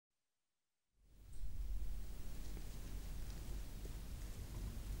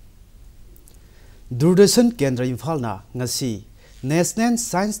Doordarshan Kendra IMPHAL ngasi National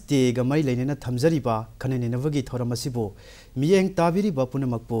Science Day ga mai leina thamjariba khaneninavagi thoramasibo miyeng tabiriba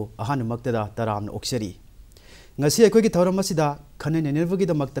punamakpo ahanamaktada taramna oksari ngasi ekoi gi thoramasida khaneninavagi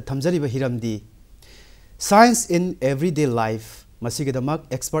damakta thamjariba hiramdi Science in Everyday Life masigidamak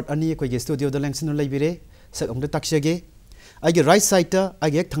expert ani ekoi gi studio da lengsinu leibire sakamda takshege agi right side ta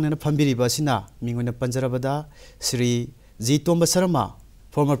agi ek thangnana phambiriba sina mingona panjarabada Sri G Tomba Sharma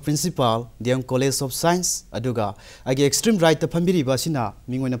former principal Diam College of Science aduga agi extreme right ta phambiri basina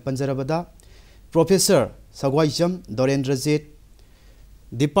mingona panjarabada Professor Sagwaijam Dorendrajit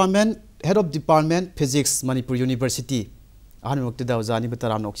Department Head of Department Physics Manipur University ahan maktida ozani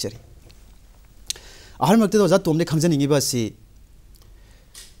bataram nokseri ahan maktida oza tomne khamjaningi basi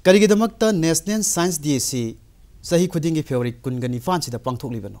karigidamakta National Science Day si sahi khudingi February kungani fansida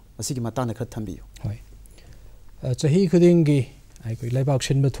pangthoklibano asigi matana khra thambiyo hoi sahi khudingi I could live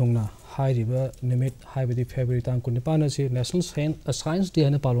action Batuna, High River, Nimit, High with the February Tan Kunipanasi, National Science Day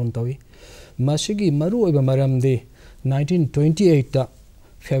and Palontawi, Masigi Maru Eva Maram Day, 1928,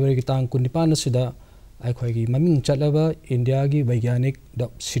 February Tan Kunipanasida, I could Maming Chalava, Indiagi, Vaiganic, the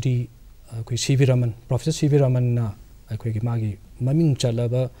city, CV Raman, Professor CV Raman, I could Magi, Maming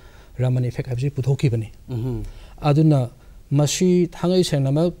Chalava, Raman effect, I've Puthokibani. Aduna, Mashi, Hangai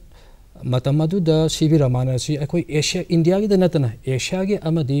Senama. Matamadu da CV Ramana si akoi Asia India gi danatana Asia gi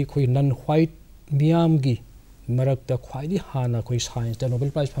amadi khoi non white miam gi marak ta khwaidi hana khoi science da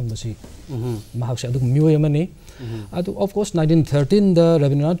Nobel Prize phangasi mahak se adu mioi amani adu of course 1913 da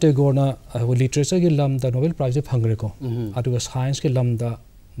Rabindranath Tagore na literature gi lam da Nobel Prize phangre ko adu science gi lam da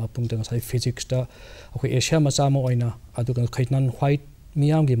mapung da sai physics da akoi Asia macha ma oina adu khoi non white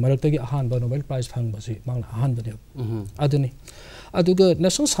miam gi marak ta gi ahan ba Nobel Prize phangasi mangna ahan ba de aduni aduga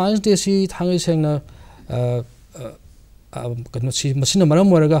National Science Day si thangai sengna kanno si masina maram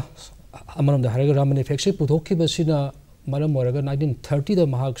moraga amaram da haraga raman effect se puthokki basina maram moraga 1930 da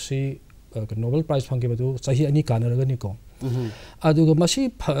mahak si Nobel Prize phangge badu sahi ani kanaraga ni ko aduga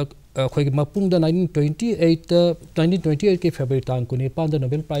masi khoi mapung da 1928 ke February tang kuni pan da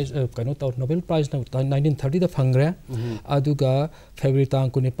Nobel Prize kano ta Nobel Prize na 1930 da phangre aduga February tang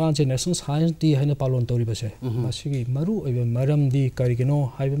kuni pan se National Science Day haina palon tori base masi gi maru oi maram di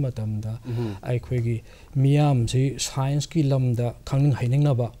karigeno haiba matam da ai khoi gi miam si science ki lam da khangning haining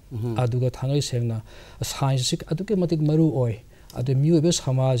na ba aduga thangai sengna science sik aduke matik maru oi adu miyobe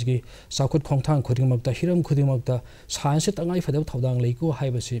samaj gi sakhut khongthang khudingmakta hiram khudingmakta science tangai fadab thodang leiko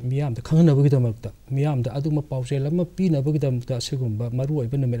haibasi miyam da khangna bagi damakta miyam da adu ma pause lama pina bagi damta sigumba maru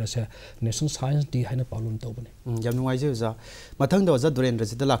oiba numera se National Science Day haina palon tobane yam nuai je za mathang da za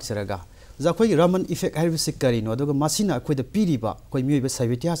Dorendrajit da laksaraga za khoi Raman effect haibasi kari no aduga masina khoi da piriba khoi miyobe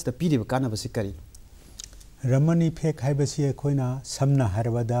saivitias da piriba kana basi kari Raman effect haibasi khoina samna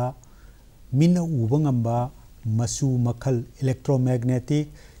harbada mina ubangamba Masu Makal electromagnetic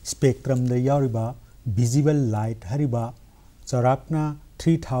spectrum the Yariba visible light Hariba Charakna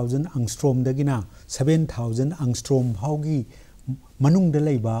 3000 angstrom dagina 7000 angstrom haugi manung de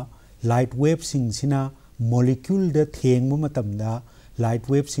leiba light wave sing sina molecule de theng matamda light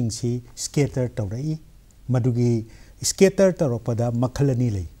wave sing si scatter tawrai madugi scatter taropada makhalani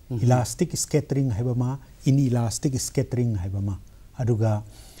lei elastic scattering haibama inelastic scattering haibama aduga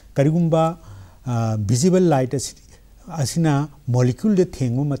karigumba visible light asina molecule de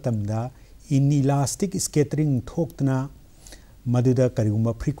thengu matamda inelastic scattering thoktna maduda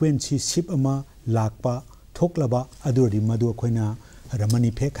karigumba frequency ship ama lakpa thoklaba aduri madu khoina Raman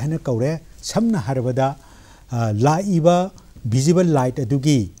effect hana kaure samna harbada laiba visible light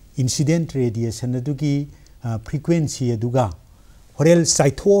adugi incident radiation adugi frequency aduga horel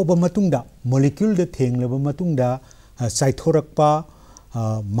saithoba matungda molecule de thenglaba matungda saithorakpa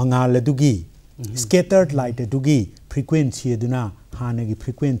mangal adugi scattered light adugi frequency aduna hanagi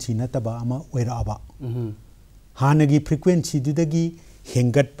frequency nataba ama oiraba hanagi frequency dudagi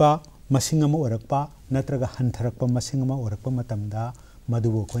hengatpa masing ama orakpa natraga hantharakpa masing ama orakpa matamda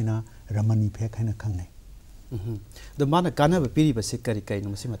madubo koina Raman effect haina khangnai the mana kana ba piri ba sikari kai no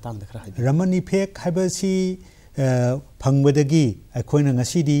masi matang da khra hai Raman effect haibasi phangbadagi akoina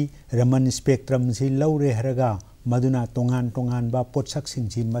ngasidi Raman spectrum si laure haraga maduna tongan ba potsak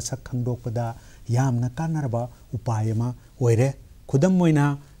singji masak khangdokpada yamna kanarba upayama oire khudam moina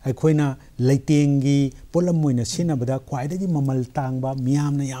aikoina leitengi polam moina sinabada khwaidagi mamal tangba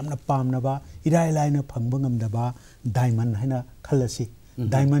miyamna yamna pamnaba irai laina phangba ngamdaba diamond haina khalasi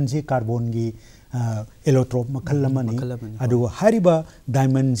diamond ji carbon gi electrode makhallamani adu hariba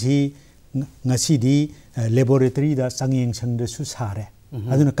diamond ji ngasidi laboratory da sangyeng sangda su sare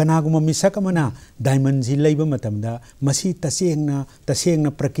aduna kanaguma misak amana diamond ji leiba matamda masi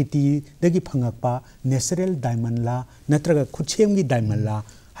tasengna prakriti dagi phangakpa natural diamond la natraga khutchem gi diamond la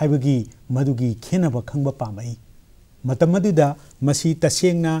haibagi madugi khenaba khangba pamai matamaduda masi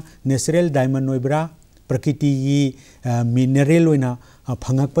tasengna natural diamond oibra prakriti gi mineral oina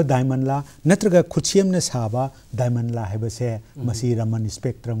phangakpa diamond la natraga khutchem na saba diamond la haibase masi raman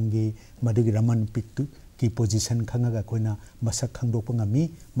spectrum gi madugi raman pic की position खंगा Koyna मसक खंगदोप ngami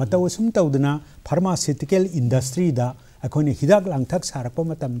mataw sum tawduna pharmaceutical industry da akoine hidak langthak sarakpa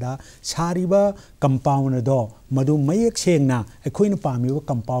matamda sariba compound do madu mayek sengna akoine pamiba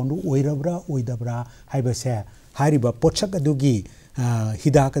compound oirabra oidabra haibase hariba potsak adugi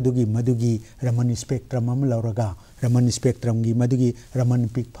hidak adugi madugi raman spectrum am lauraga raman spectrum gi madugi raman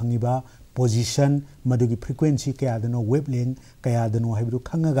pic phangiba position madugi frequency kaya dano wavelength kaya dano haibu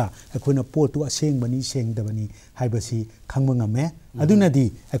khangaga akoina potu aseng bani seng dabani haibasi khangba ngame aduna di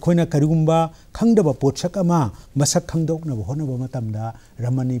akoina karigumba khangdaba potsak ama masak khangdokna honaba matamda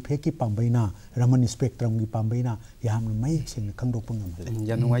ramani pheki pambaina raman spectrum gi pambaina yamna mai seng khangdokpa ngamale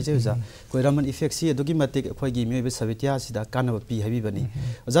ya nungai je ja koi raman effect si adugi matik akhoi gi mebe sabitya sida kanaba pi habi bani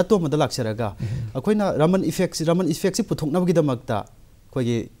zato madalak seraga akoina raman effect si puthokna gi damakta कोई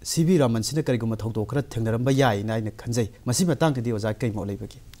CB Raman सिने करिगुम थौतो खरा थेंगरम याय नायने खंजै मसी मतंग दि ओजा कै मो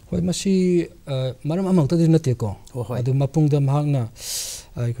लेबकी होय मसी मरम among तदि नते को अदु मपुंग द महंगना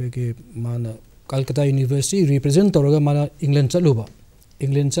कोई के मान कलकत्ता यूनिवर्सिटी रिप्रेजेंट तोरगा माना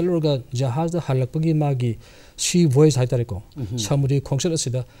इंग्लैंड चलुरगा जहाज द हलकपगी मागी सी वॉइस हाइतारे को समुद्री खोंगसर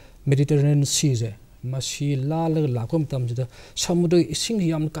असिदा मेडिटेरेनियन सी जे मसी लाल लाखम तमजिदा समुद्र इसिंग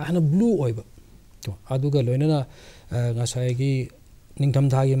याम काहना ब्लू ओइबा तो अदुगा लोइना ngसायगी निंगथम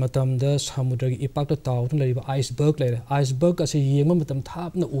थागी मतमदा समुद्रगी इपाक्ट ताउन लरिबा आइसबर्ग असे येंगम मतम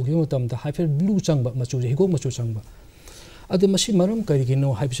थापना उगे मतमदा हाइफर ब्लू चंगबा मचु हिगो मचु चंगबा अदु मसी मरम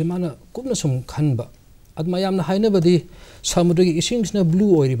करिगिनो हाइबसे माना कुमना सम खनबा अद मयामना हाइनबदी समुद्रगी इसिंगसना ब्लू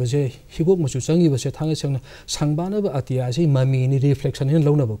ओइरिबसे हिगो मचु चंगिबसे थांगे संगना संगबानबा अतियासे ममीनि रिफ्लेक्शन हिन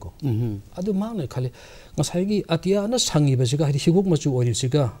लौनबको अदु माने खाली ngसायगी अतियाना संगिबसेगा हाइदि हिगो मचु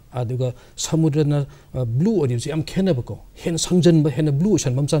ओइरिबसेगा अदुगा समुद्रना ब्लू ओइरिबसे याम खेनबको हेन संजनबा हेन ब्लू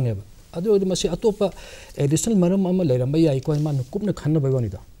ओइसन बम चंगेबा अदु मसी अतोपा एडिशनल मरम अमा लेरम याइ कोइ मान कुपना खन्नबा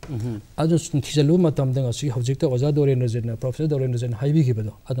बनिदा अदु थिजलु मतम दंग असि हौजिकता ओजा दोरेन्द्रजित ना प्रोफेसर दोरेन्द्रजित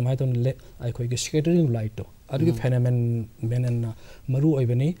हाइबिगिबदो अदु माइतन ले आइ खोइगे स्कैटरिंग लाइट तो अदुगी फेनोमेन मेनन मरु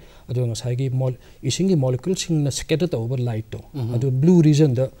ओइबनी अदु ngसायगी मॉल इसिंगी मॉलिक्यूल सिंग ना स्कैटर तोबर लाइट तो अदु blue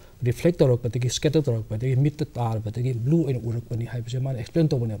reason the reflect तोरकपतिगी scatter तोरकपतिगी मिट तारबतिगी ब्लू इन उरकपनी हाइबसे मान एक्सप्लेन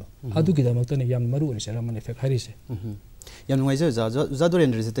तोबनेबा अदुगी दमक्तने याम मरु ओइसे रमन इफेक्ट हारिसे याम नुंगाइजे जा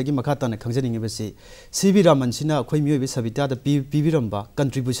दोरेन्द्रजित तगी मखा ताना खंजनिंगे बसी सीबी रामन सिना खोइ मियोबे सबिता द पीबिरंबा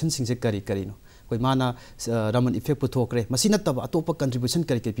कंट्रीब्यूशन सिंगसे करी नो कोइ माना रामन इफेक्ट पुथोकरे मसी नतबा अतोपा कंट्रीब्यूशन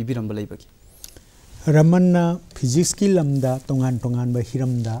करी के पीबिरंबा लेबकी रमन फिजिक्स की लमदा तोंगान बा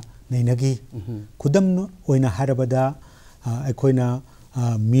हिरमदा नैनगी खुदम ओइना हारबदा अखोइना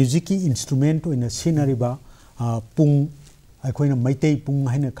म्यूजिक की इंस्ट्रूमेंट ओइना सिनरिबा पुंग अखोइना मैतै पुंग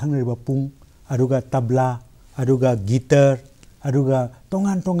हाइना खंगरिबा पुंग अरुगा तबला अरुगा गिटार अरुगा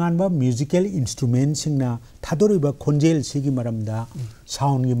तोंगान बा म्यूजिकल इंस्ट्रूमेंट सिंगना थादोरिबा खोंजेल सिगी मरमदा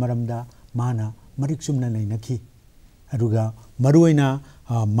साउंड गी मरमदा माना Marik Sumana नैनखी अरुगा मरुइना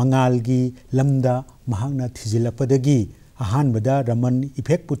मंगालगी lambda महांगना थिजिलपदगी अहानबदा Raman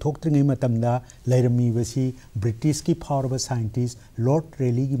effect पुथोक्त्रिंगै मतमदा लैरमीबसी British की फावरबा साइंटिस्ट लॉर्ड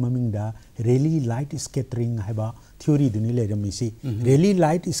रेली की ममिंगदा रेली लाइट स्कैटरिंग हाइबा थ्योरी दुनि लैरमीसी रेली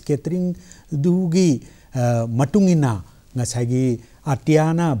लाइट स्कैटरिंग दुगी मतुंगिना ngसायगी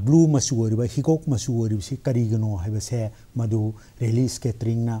आटियाना ब्लू मसु ओरिबा हिगोक मसु ओरिबसी करिगनो हाइबसे मदु रेली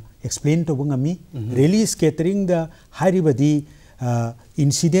स्कैटरिंग ना एक्सप्लेन तोबंगमी रेली स्कैटरिंग दा हारिबदी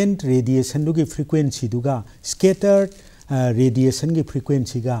इंसिडेंट रेडिएशन दुगी फ्रीक्वेंसी दुगा स्कैटर्ड रेडिएशन की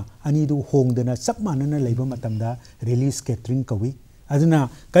फ्रीक्वेंसी गा अनि दु होंगदना चप मानना लेबा मतमदा रेली स्कैटरिंग कवी अदुना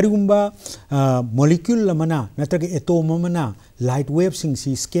करिगुंबा मॉलिक्यूल लमना नत्रगे एटोम मना लाइट वेव सिंग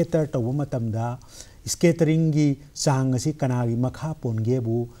सी स्कैटर तव मतमदा स्कैटरिंग की चांग असी कनागी मखा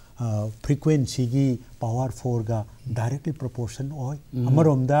पोनगेबु फ्रीक्वेंसी की पावर 4 गा डायरेक्टली प्रोपोर्शन ओय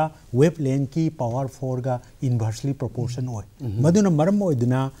अमरोमदा वेव लेंथ की पावर 4 गा इनवर्सली प्रोपोर्शन ओय मदुना मरम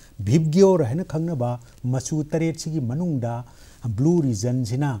ओयदना भिबगियो रहना खंगनबा मसु तरेट सिगी मनुंगदा ब्लू रीजन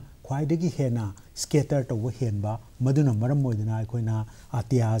जिना ख्वाइदगी हेना स्कैटर तव हेनबा मदुना मरम ओयदना अखोइना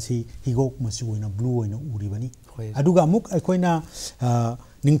आतियासी हिगोक मसु ओइना ब्लू ओइना उरिबनी अदुगा अमुक अखोइना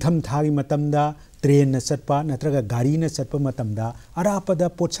निंगथम थागी मतमदा ट्रेन चटपा नत्रगा गाड़ी न चटपा मतमदा अरापदा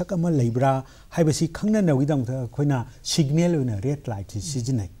पोटसक अमा Lebra हाइबसी खंगना नविदम खोइना signal ओइना red light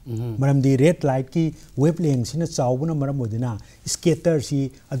सिजिनाइ मरमदी red light की वेवलेंथ सिना चावबना मरम ओदिना स्केटर सि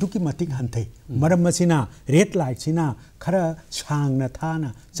अदुकी मतिक हन्थै मरम मसिना रेड लाइट सिना खरा सांगना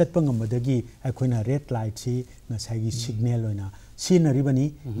थाना चटपा ngमदगी अखोइना रेड लाइट सि ngसाइगी सिग्नल ओइना सिनरिबनी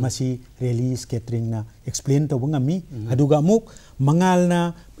मसी रेली स्केटरिंग ना एक्सप्लेन तौब ngami अदुगा अमुक मंगालना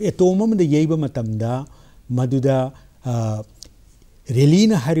एटोम अमदा येइबा मतमदा मदुदा रेली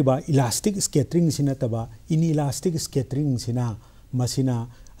ना हरिबा इलास्टिक स्केटरिंग सिना तबा in elastic scattering Cina मसिना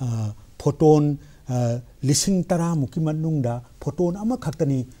photon लिसिंग तरा मुकी मनुंगदा फोटोन अमा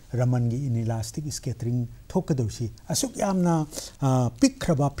खक्तनी रमनगी इन इलास्टिक स्केटरिंग थोकदौसी असुक यामना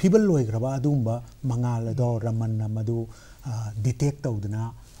पिकख्रबा फिबल लोइग्रबा अदुंबा मंगाल दो रमन मदु डिटेक्ट तौदना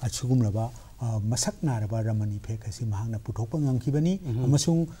अचुगुमलबा मसक नारबा रमन इफेक्ट असी महांगना पुथोकपा ngangkibani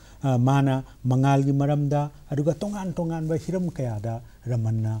amasung mana mangalgi maramda aduga tongan tongan ba hiram kayada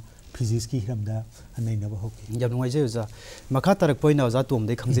ramanna physics ki hiramda anainaba hoki yam ngai je makha tarak poina za tom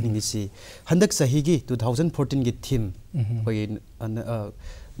dei khangjening ni si handak sahi gi 2014 gi theme hoi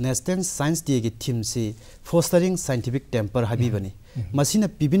national science day gi theme si fostering scientific temper habi bani masina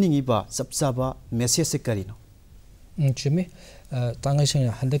pibiningi ba sapsaba message se karino chimi tangai sing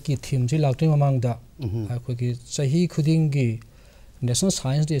handaki theme ji lakte mamangda akhoi chahi khuding gi national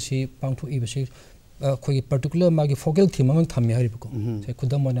science day si pangthu ibasi akhoi particular magi focal theme amang thammi haribko se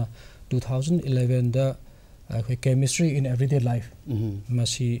khudamona 2011 da akhoi chemistry in everyday life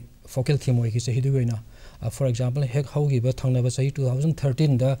masi focal theme oi ki chahi duina for example hek haugi ba thangna ba chahi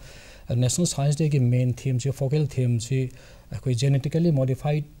 2013 da national science day ki main theme si focal theme si akhoi genetically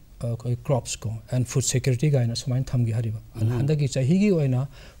modified crops ko and food security ga ina sumain thamgi hariba handagi chahi gi oina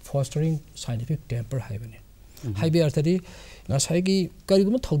fostering scientific temper haibani haibe arthadi ngasai gi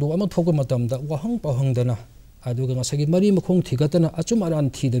karigum thodo ama thokko matam da wahang pahang dana aduga ngasai gi mari makhong thigatana achum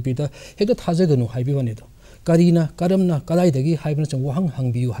aran thi da bi da hekta thajaganu haibi bani do karina karamna kalai dagi haibana chang wahang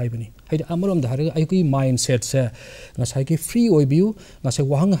hangbiu haibani haida amarom da haraga ai ki mindset se ngasai gi free oibiu ngasai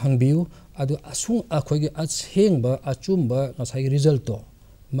wahang hangbiu adu asung akhoi gi achhengba achumba ngasai gi result to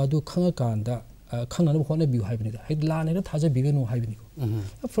madu khanga kanda khangna no hone biu haibani da haid la ne thaja bigenu haibani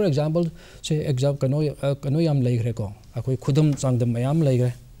ko for example say exam kano yam leigre ko akoi khudum changdam mayam leigre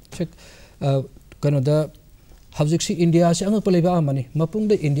che kano da habjik si india se angak paleba amani mapung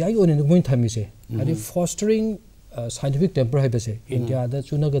da india gi onin moin thami se adi fostering scientific temper haibase india da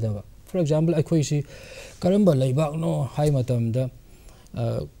chunaga da for example akoi si karamba leiba no hai matam da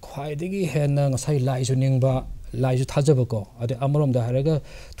khwai degi henna ngasai lai su ningba lai ju thajaba ko ade amarom da haraga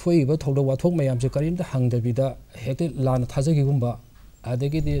thoi ba thoda wa thok mayam se karim da hang da bi da hekte lan thajagi gumba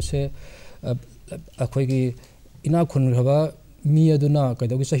adegi de se akhoi gi ina khun raba mi aduna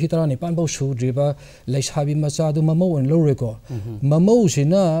kaidogi sahi tara ni pan bau su driba laisabi macha du mamau on lore ko mamau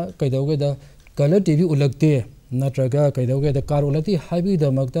sina kaidogi da color tv ulagte natraga kaidogi da kar ulati habi da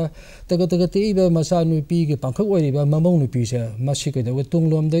magda taga teiba macha nu pi ge pangkhak oi ba mamau nu pi se masi kaidogi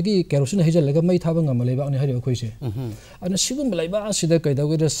tunglom dagi kerosene hijal laga mai thaba ngam leba ni hari khoi se ana sigum laiba asida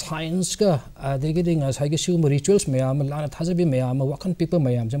kaidogi da science ka adegi de nga sai ge sigum rituals mayam lana thajabi mayam wakhan pipa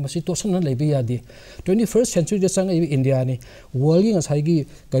mayam je masi tosan na lebi yadi 21st century de sang india ni world gi nga sai gi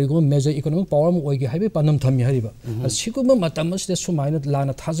karigo major economic power mo oi ge haibe panam thami hari ba sigum matam asida sumaina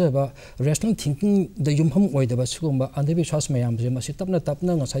lana thajaba rational thinking da yumham oi da sigum andhibishwas mayam je masi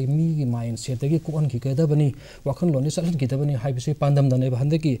tapna nga sai mi gi mind set dagi kon ki ka da bani wakhan loni salan ki da bani haibe se pandam da ne ba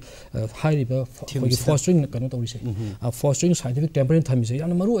handaki hairi ba fostering kana to rise fostering scientific temper thami se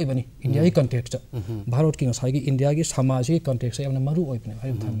yana maru oi bani india gi context bharat ki nga sai gi india gi samaj gi context yana maru oi bani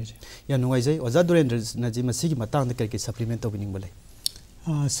hai thami se ya nungai jai oza Dorendrajit na ji masi gi matang da kai supplement to bining bale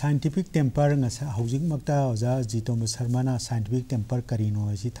scientific temper nga sa housing makta oza Tomba Sharma na scientific temper karino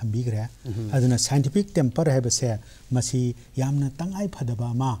si thambi gre aduna scientific temper hai ba se masi yamna tangai phadaba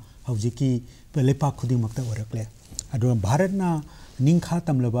ma housing ki lepa khudi makta orakle aduna bharat na ningkha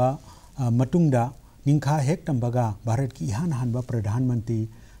tamlaba matungda ningkha hek tambaga bharat ki ihan hanba pradhan mantri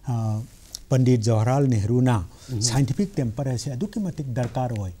Pandit Jawaharlal Nehru ना scientific temper है अदुकी मतिक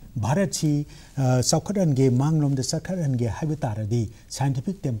दरकार होय भारत सी सौखरन गे मांगलोम दे सखरन गे highway तारदी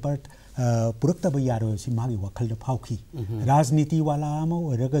scientific temper पुरक्तब यारो सी मागी वखल the फाउखी राजनीति वाला अमा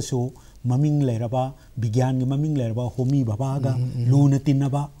ओरगसो ममिंग लेरबा विज्ञान गे ममिंग लेरबा होमी बाबागा लून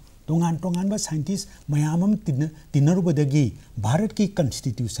तिनबा तोंगान तोंगान बा साइंटिस्ट मयामम तिनरुबदगी भारत की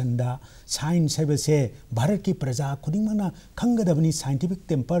कॉन्स्टिट्यूशन दा साइंस है भारत की प्रजा खुदिंगना खंगदबनी साइंटिफिक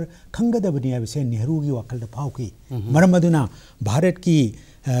टेम्पर खंगदबनी है नेहरू की वखल द फाउकी मरम अदुना भारत की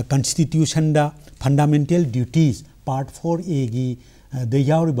कॉन्स्टिट्यूशन दा फंडामेंटल ड्यूटीज पार्ट 4A की द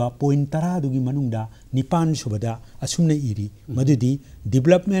यावरिबा पॉइंट तरा दुगी मनुंगदा निपान सुबदा असुमने eri मदुदी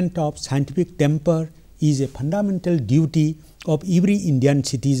development of scientific temper is a fundamental duty of every Indian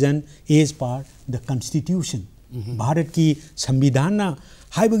citizen as per the constitution. Bharat की संविधान ना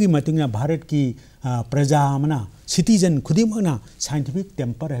हाइबगी मतुंगना भारत की प्रजा मना सिटीजन खुदिमना साइंटिफिक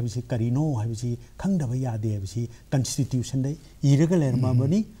टेम्पर है बिसी करिनो है बिसी खंगदब यादे है बिसी कॉन्स्टिट्यूशन दे इरग लेरमा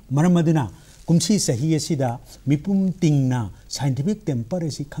बनी मरमदना कुमसी सही असिदा मिपुम तिंगना साइंटिफिक टेम्पर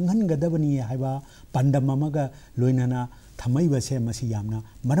असी खंगन गदबनी हाइबा पंडम अमगा लोइनना थमैबसे मसी यामना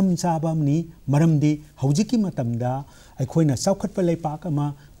मरम चाबामनी मरमदी हौजिकी मतमदा अखोइना चौखटप लेपाक अमा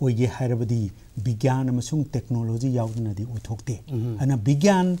ओइगे हाइरबदी विज्ञान अमसुंग टेक्नोलॉजी याउनदी ओथोक्ते अना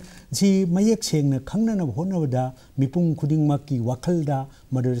विज्ञान जी मयेक सेंगना खंगना होनबदा मिपुंग खुदिंगमकी वखलदा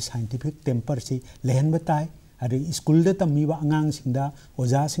मदर साइंटिफिक टेम्पर से लेहनब ताई अरे स्कूल दा तमीबा आंगांगसिंगदा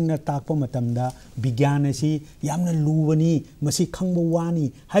ओजासिंगना ताकपा मतमदा विज्ञान असी यामना लुबनी मसी खंगबो वानी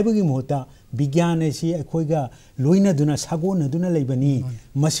हाइबगी मोता विज्ञान असी अखोइगा लोइनदुना सागोनदुना लेबनी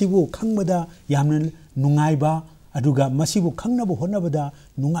मसीबो खंगबदा यामना नुंगाइबा अदुगा मसीबो खंगनबो होनबदा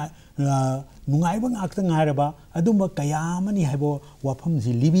नुंगाइबा ngakta ngairaba aduma kayamani haibo wafam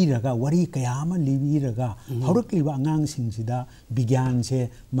ji libiraga wari kayama libiraga haurakliba angang singsida vigyan se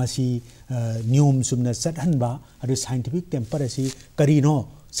masi nyum sumna sathanba adu scientific temper asi karino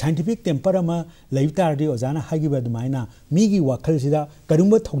scientific temper ama laitardi ojana hagiba dumaina migi wakhal sida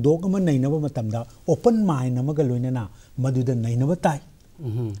karumba thodok ama nainaba matamda open mind amaga loinana maduda nainaba tai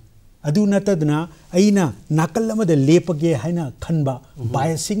adu natadna aina nakal amada lepage haina khanba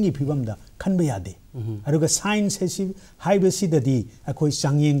biasing gi phibamda खनब यादे अरुगा science है हाइबसिददी अखोई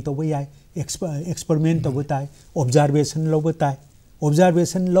चांगयेंग तब याय experiment तब ताई observation लौब ताई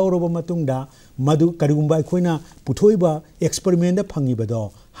observation लौरब मतुंगदा मधु करिगुंबा अखोइना पुथोइबा experiment दा फंगिबदो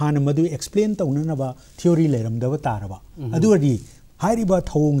हान मधु एक्सप्लेन तौननबा थ्योरी लेरमदब तारबा अदुअदी हाइरिबा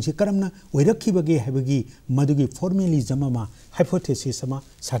थौंगसे करमना ओइरखिबगे हाइबगी मधुगी फॉर्मुलिज्म अमा हाइपोथेसिस अमा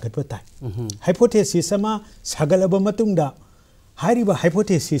सागतब ताई हाइपोथेसिस अमा सागलब मतुंगदा हाइरिबा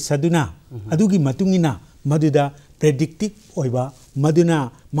हाइपोथेसिस सदुना अदुगी मतुंगिना मदुदा प्रेडिक्टिव ओइबा मदुना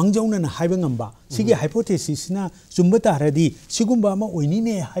मंगजौना हाइबा ngamba सिगी हाइपोथेसिस ना चुम्बा तारदी सिगुंबा अमा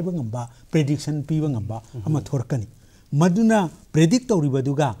ओइनिने हाइबा ngamba प्रेडिक्शन पीबा ngamba अमा थोरकनी मदुना प्रेडिक्ट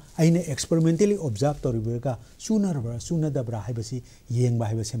तौरिबदुगा आइने एक्सपेरिमेंटली ऑब्जर्व तौरिबगा सुनरबा सुनदबरा हाइबसी येंगबा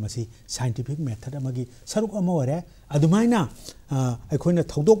हाइबसे मसी साइंटिफिक मेथड अमगी सरुक अमा वरे अदुमाइना अखोइना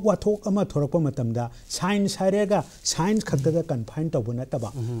थौदोक वाथोक अमा थोरकपा मतमदा साइंस हाइरेगा साइंस खतदा कन्फाइन तौबो नतबा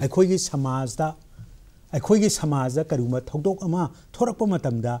अखोइगी समाजदा करुमा थौदोक अमा थोरकपा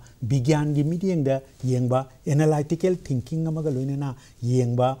मतमदा विज्ञान गी मीडियंगदा येंगबा एनालिटिकल थिंकिंग अमगा लोइनना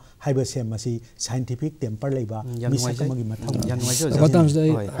येंगबा हाइबसे मसी साइंटिफिक टेम्पर लेबा मिसक अमगी मथाउ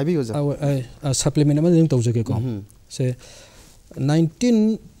सप्लीमेंट अमा लिंक तौजगे को से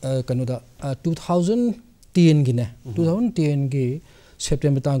 19 कनुदा 2010 गिने 2010 गी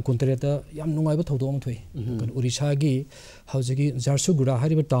सेप्टेम्बर तांग कुंतरेता याम नुंगाइबा थौदोम थोइ कन ओडिशा गी हौजगी जारसुगुड़ा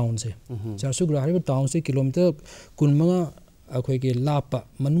हारिबा टाउन से जारसुगुड़ा हारिबा टाउन से किलोमीटर 15 अखोइ के लापा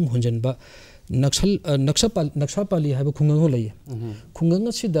मनुंग हुंजनबा नक्सापाली हाइबा खुंगंग लई खुंगंग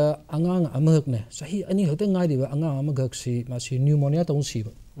सिदा अंगांग अमहकने सही अनि हते ngairiba अंगांग अमगक सि मासी न्यूमोनिया तौं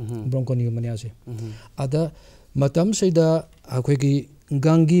सिबा ब्रोंको न्यूमोनिया से अदा मतम सेदा अखोइ की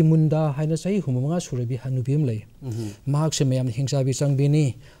गांगी मुंडा हाइना सही हुमंगा सुरबी हनुबीम लई मार्क से मैम हिंसाबी संगबिनी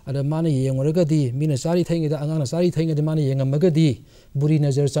अदा माने येंगरगदी मिना सारी थैंगदा अंगांग सारी थैंगदा माने येंगमगदी बुरी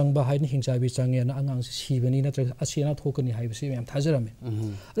नजर संगबा हाइना हिंसाबी संगे ना अंगांग से सिबनी नत्र असिना थोकनी हाइबसे मैम थाजरमे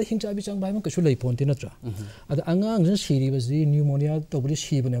अदा हिंसाबी संगबा हाइमा कछु लई फोनते नत्र अदा अंगांग जन सिरिबसि न्यूमोनिया तोबली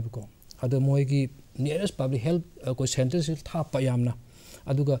सिबनेबको अदा मोइगी नियरेस्ट पब्लिक हेल्थ को सेंटर से थापा यामना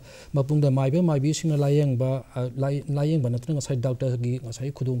अदुगा मपुंगदा माइबे माइबी सिंगना लायेंबा नत्र ngasai doctor gi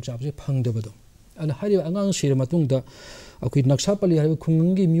ngasai khudong chapse phangdebado ana hari angang sir matungda akui naksapali hari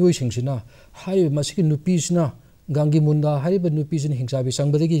khungi mioi singsina hari masiki nupisna gangi munda hari ba nupisna hingsabi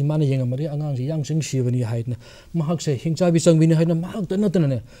sangbadagi mana yengamari angang si yang sing sibani haidna mahak se hingsabi sangbini haidna mahak tanatana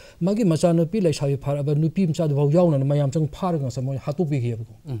ne magi macha nupi laisabi pharaba nupi mcha dwau yauna mayam chang pharga samoi hatupi giabo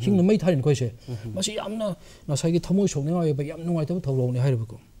hingna mai tharin koise masi yamna ngasai gi thamoi sokne ba yam nungai ta thawlong ne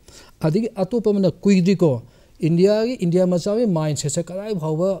hairabako adigi atopa mana kuidiko India मचावे mind से कदाई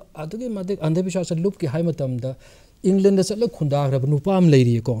भाव अदुगे मदे अंधविश्वास loop के high मतमदा England the चल खुंदाग्रब नुपाम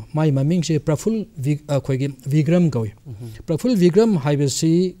लेरी को माई ममिंग से प्रफुल अखोगे विक्रम गवे प्रफुल विक्रम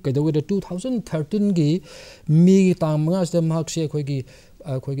हाइबसी कदोगे 2013 की मी तामंगा से महक से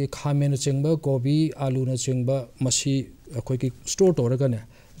अखोगे खामेन चिंगबा कोबी आलू न चिंगबा मसी अखोगे स्टोर तोरगने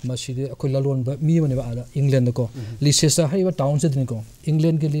मसीदे अखोय ललोनबा मी मनेबा आदा इंग्लैंड को लिसेसा हाइबा टाउन से दिन को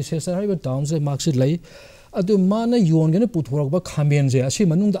इंग्लैंड के लिसेसा हाइबा टाउन से मार्क से लई अदु माना योनगने पुथोरक खामेन जे असि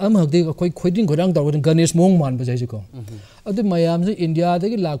मनुंग अम हकदे कोई खोइदिंग गोदांग तव गणेश मोंग मान बजाइ को अदु मयाम से इंडिया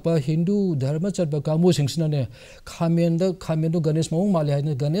दगी लाकपा हिंदू धर्म चटबा कामु सिंगसने खामेन दो गणेश मोंग माले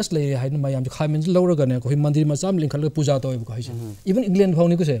हाइने गणेश ले हाइने मयाम खामेन लौर गने को मंदिर मचाम लिंखल पूजा तव को हाइसे इवन इंग्लैंड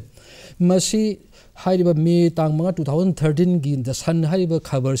फाउनी को से मसी हाइरिबा मे तांग मंगा 2013 गी द सन हाइरिबा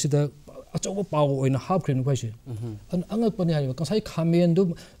खबर सिदा अचौबा पाव ओइना हापख्रेन खैसे अन अंगकपनि हाइबा कसै खामेन दु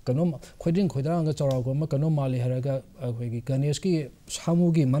कनो खोइदिंग खोइदांग चौरागो म कनो माले हरगा अखोइगी गणेश की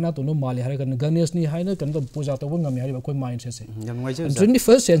सामुगी मना तोनो माले हरगा गणेश नि हाइना कनो पूजा तब ngam हाइबा कोइ माइंडसेट से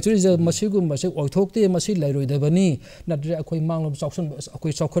 21st century जे मसिगु मसे ओइथोकते मसि लैरोइदबनी नद्रे अखोइ मांगलो चौक्सन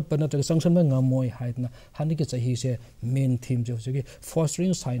अखोइ चौखट पन नत्र संसन म ngमोइ हाइना हानि के चही से मेन थीम जे होसि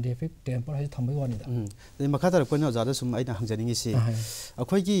fostering scientific temper हाइ थम्बै वानिदा दे मखातर कोन जादा सुम आइना हंजनिंग सी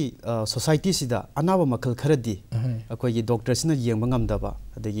अखोइगी सोसाइटी सिदा अनाबा मखल खरदी अखोइगी डॉक्टर सिना येंग ngमदबा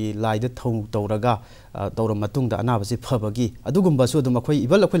अदगी लाइद थौ तौरगा तौर मतुंगदा अनाबा से फबगी अदुगुंबा सु दम अखोइ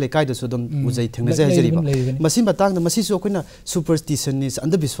इबल अखोइ लेकाइद सु दम उजै थेंगना जै जरिबा मसि बतांग मसि सु अखोइना सुपरस्टिशन इज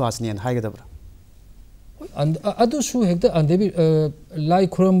अंधविश्वास ने हाइगदबरा अदुसु हेक्ता अंधेबि लाई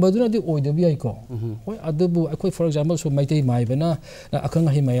खुरमबदुनादि ओइदबि आइको होय अदबु अखोइ फॉर एग्जांपल सु माइतै माइबना अखंग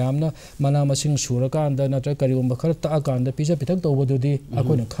हि मयामना मना मसिंग सुरकांदा नत्र करिगुंबा खर ताकांदा पिजा पिथक तौबदुदि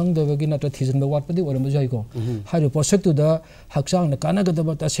अखोइना खंगदबगी नत्र थिजनबा वाटपदि ओरम जाइको हाइरो प्रोसेक्टुदा हक्सांगना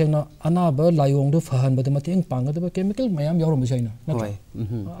कानागदबा तसेंगना अनाबा लायोंदु फहनबद मतेंग पांगदबा केमिकल मयाम यावरम जाइना नत्र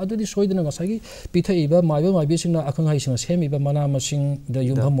अदुदि सोइदना गसागी पिथैबा माइबा माइबिसिंगना अखंग हाइसिंग सेमिबा मना मसिंग द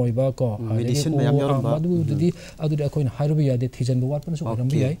युमभम मोइबा को मेडिसिन मयाम यावरम अदुदि अदुदि अखोइना हाइरोबि यादे थिजनबा वाटपन सु ओरम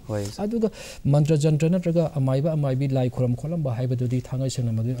याइ अदुगा मंत्र जंत्र नत्रगा अमाइबा अमाइबि लाई खुरम खोलम बा हाइबदुदि थांगाइ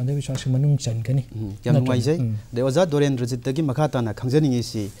सेंना मदु अंधविश्वास मनुंग चनगनि याम नुवाइजै दे ओजा दोरेन्द्रजित दगी मखाताना खंजनिंगि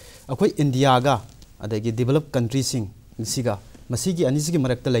सी अखोइ इंडिया गा अदगी डेवलप कंट्री सिंग सिगा मसिगी अनिसिगी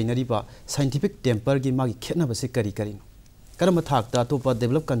मरक्ता लैनरिबा साइंटिफिक टेम्पर गी मागी खेतनबसे करी करी करम थाकता तोपा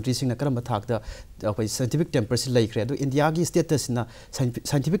डेवलप कंट्री सिंगना करम थाकता अखोइ साइंटिफिक टेम्पर से लैख्रे अदु इंडिया गी स्टेटस ना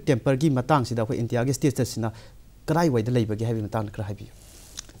साइंटिफिक टेम्पर गी मतंग सिदा अखोइ इंडिया गी स्टेटस ना कराई वाइदा लैबगे हाबि मतंग करा हाबि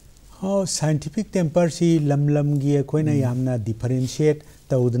हो साइंटिफिक टेम्पर सी लम गी अखोइना यामना डिफरेंशिएट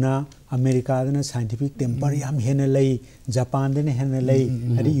तौदना अमेरिका दना साइंटिफिक टेम्पर याम हेन लै जापान दने हेन लै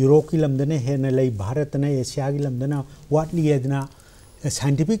हरि यूरोप की लमदने हेन लै भारत ने एशिया की लमदना वाटली एदना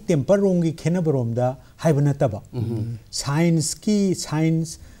साइंटिफिक टेम्पर रोंगी खेनबरोमदा हाइबना तब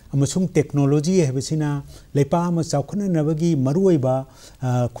साइंस अमसुंग टेक्नोलॉजी हेबसिना लेपा म चाखननबगी मरुइबा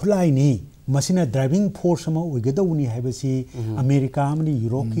खुलाइनी मसिना ड्राइविंग फोर्स अमा ओइगदौनी हाइबसी अमेरिका अमनि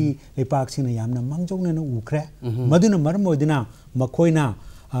यूरोप की लेपाक्सिना यामना मांगजौनना उख्रे मदुना मरम ओइदना मखोइना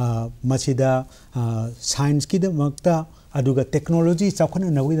मसिदा साइंस की दमक्ता अदुगा टेक्नोलॉजी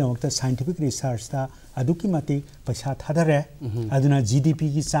चाखननबगी दमक्ता साइंटिफिक रिसर्च ता अदुकी मति पैसा थादरे अदुना जीडीपी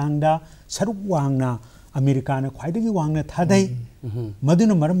की चांगदा सरुक वांगना अमेरिका ने ख्वाइदगी वांगना थादै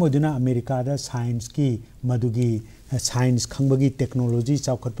मदुना मरम ओइदना अमेरिका दा साइंस की मदुगी साइंस खंबगी टेक्नोलॉजी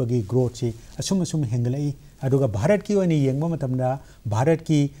चाउखटपगी ग्रोथ से असुम हेंगलै अदुगा भारत की ओइने येंगबा मतमदा भारत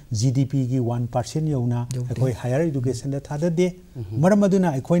की जीडीपी की 1% यौना अखोइ हायर एजुकेशन दा थाददे मरम अदुना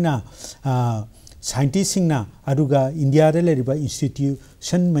अखोइना साइंटिस्ट सिंगना अदुगा इंडिया दे लेरिबा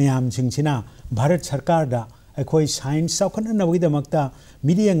इंस्टीट्यूशन मयाम सिंगसिना भारत सरकार दा अखोइ साइंस चाउखटनबगी दमक्ता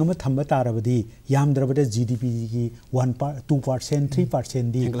मीडियम अमा थंबा तारबदी यामद्रबदा जीडीपी की 1%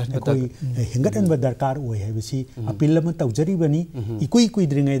 3% दी अखोइ हेंगटनबा दरकार ओइ हैबसी अपील अमा तौजरिबनी इकुइ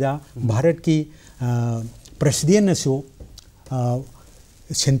कुइद्रिङैदा भारत की प्रेसिडेंट नसो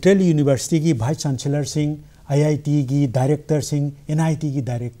सेंट्रल यूनिवर्सिटी की वाइस चांसलर सिंह आईआईटी की डायरेक्टर सिंह एनआईटी की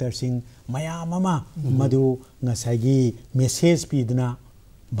डायरेक्टर सिंह मयाम अमा मधु ngसाइगी मेसेज पीदना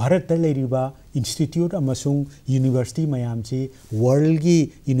भारत लेरिबा इंस्टीट्यूट अमसुंग यूनिवर्सिटी मयाम से वर्ल्ड की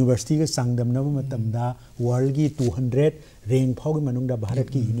यूनिवर्सिटी का सांगदमनब मतमदा वर्ल्ड की 200 रैंक फाउ की मनुंगदा भारत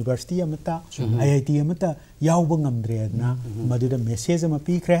की यूनिवर्सिटी अमता आईआईटी अमता यावब ngamdreadna मदुदा मेसेज अमा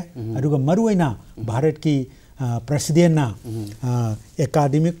पीख्रे अदुगा मरुइना भारत की प्रेसिडेंट ना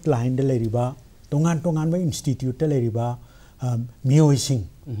एकेडमिक लाइन दे लेरिबा तोंगान इंस्टीट्यूट दे लेरिबा मियोइसिंग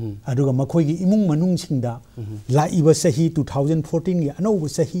अदुगा मखोइगी इमुंग मनुंग सिंगदा लाइबा सही 2014 की अनौब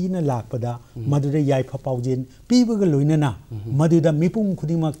सही ना लाकपदा मदुदा याइफा पाउजेन पीबगा लोइनना मदुदा मिपुंग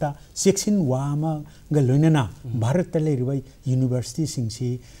खुदिमक्ता सेक्शन वामा ग लोइनना भारत लेरिबा यूनिवर्सिटी सिंगसी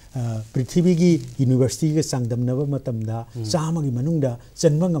पृथ्वी की यूनिवर्सिटी के सांगदमनब मतमदा चामगी मनुंगदा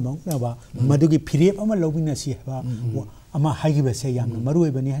चनबंग मौनबा मदुगी फिरेप अमा लौबिनसी हबा ama haigibase yamna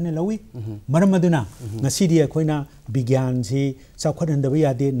marui bani hane lawi maramaduna ngasidi akoina bigyan si chawkhadan da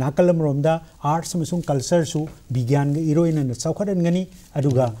yade nakalam romda arts amasung culture su bigyan ga iroina na chawkhadan ngani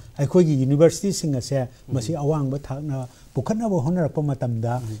aduga akoigi university singa se masi awang ba thakna pukhatna bo honara pa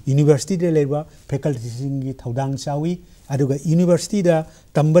matamda university de leba faculty singi thodang chawi aduga university da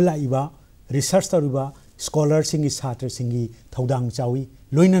tambala iba research taruba scholar singi satra singi thodang chawi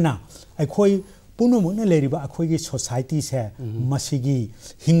loinana akoi पुनमुना लेरिबा अखोगी society से मसिगी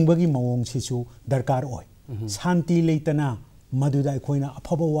हिंगबगी मवोंग सिसु दरकार ओय शांति लेतना मदुदा अखोइना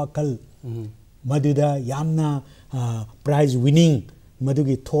अफबा Wakal मदुदा यामना prize winning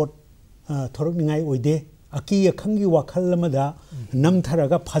मदुगी थोरकनिंगाई ओइदे अकी अखंगी वाखल lambda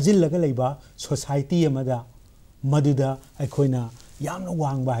नमथरगा फाजिलगा लेबा society अमदा मदुदा अखोइना यामना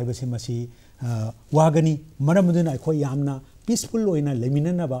वांगबा हाइबसे मसि वागनी मरमदुना अखोइ यामना peaceful ओइना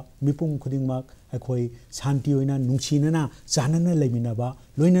लेमिननाबा मिपुम खुदिंगमाक अखोई शांति ओइना नुंगसिनना जानना लेमिनबा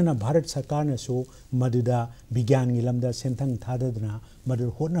लोइनना भारत सरकार नसो मदुदा विज्ञान गी लमदा सेंथंग थाददना मदु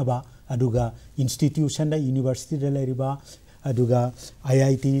होनबा अदुगा इंस्टीट्यूशन दा यूनिवर्सिटी दा लेरिबा अदुगा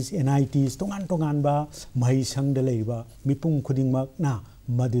IITs NITs तोंगान तोंगान बा महि संग दा लेरिबा मिपुम खुदिंगमाक ना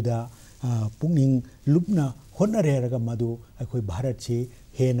मदुदा पुंगिंग लुपना होनरेरगा मदु अखोई भारत से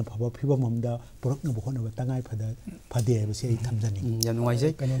हेन फबा फिबम हमदा पुरकना बखोना तंगाई फदे बसे थमजनी या नुवाइजे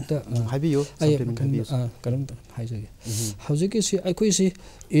कनोंता हाइबियो कनोंता हाइजे हौजिके सि अखोई सि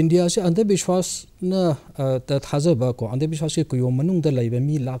इंडिया से अंधविश्वास न थाजबा को अंधविश्वास के कुयो मनुंग द लैबे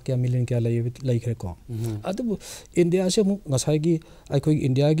मी लाख क्या मिलियन क्या लैखरे को अदबु इंडिया से मु ngसाइगी अखोई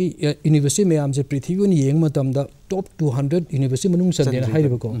इंडिया की यूनिवर्सिटी में आम से पृथ्वी नि येंग मतम द टॉप 200 यूनिवर्सिटी मनुंग चंदेना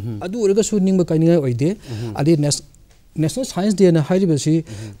हाइबो को अदु ओरगा सु निंग बकाइनिंग ओइदे अदि नेशनल साइंस डे ना हाइबसी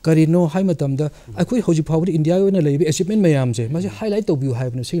करिनो हाइ मतमदा अखोई हौजि फावदि इंडिया ओइना लेबि अचीवमेंट मयाम से मासे highlight तोबिउ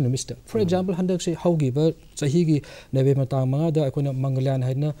हाइबनो synonym mister for example हंदक से हौगिबा चहीगी नेबे मतांग मंगादा अखोइना मंगलयान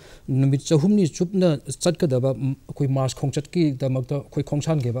हाइना नुमित चहुमनि चुपना चटकदबा अखोई मार्स खोंचटकी दमकता अखोई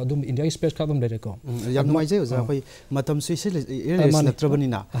खोंसान गेबा अदुम इंडिया स्पेस क्राफ्ट हम लेरेको याम नुमाइजे ओजा अखोई मतम सुइसे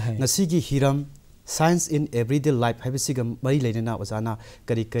नत्रबनिना नसीगी Hiram science in everyday life हाइबसिगम मरि लेना ओजाना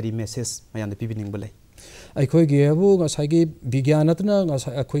करी करी मैसेज मयान पिबिनिंग बलै अखोगी अबु ngसाइगी विज्ञान नतना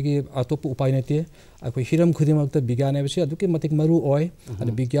ngसाइ अखोगी अतोप उपाय नते अखोई हिरम खुदिमकता विज्ञान एबसे अदुके मतिक मरु ओय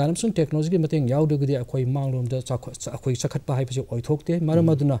अदु विज्ञान अमसुं टेक्नोलॉजी मतेंग यावदगदि अखोई मांगलोमदा अखोई सखतपा हाइबसे ओइथोकते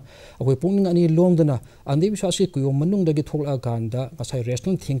मरमदुना अखोई पुंगनिंग अनि लोंगदना अंधविश्वासी कुयो मनुंगदगी थोकला गांदा ngसाइ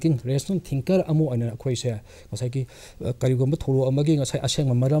रेशनल थिंकर अमु अना अखोई से ngसाइगी करिगोम थोरो अमगी ngसाइ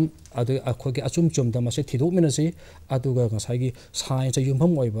असेंग मरम अदु अखोगी अचुम चुमदा मसे थिदोकमिनसि अदुगा ngसाइगी साइंस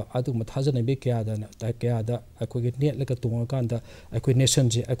युमभम ओइबा अदु मथाजनै बे क्यादाना क्यादा अखोगी नेट लका तोंगा कांदा अखोई नेशन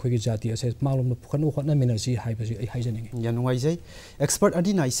जे अखोगी जाति असे मांगलोम फुखन होटना मिनसी हाइबसी आई हाइजनिंग या नुवाइजै एक्सपर्ट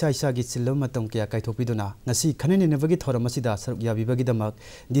अदिना इसा इसा गी चिल्लो मतम क्या काइथोपिदुना ngasi खनेनेनबगी थोरमसिदा सरक याबिबगिदमक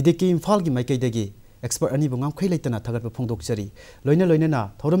दिदेकी इम्फाल गी माइकैदगी एक्सपर्ट अनि बुंगाम खै लैतना थगत फोंदोकचरी लोइना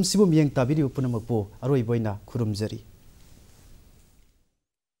थौरम सिबु मियंग ताबिरि पुनमकपो अरोइबोइना खुरुमजरी।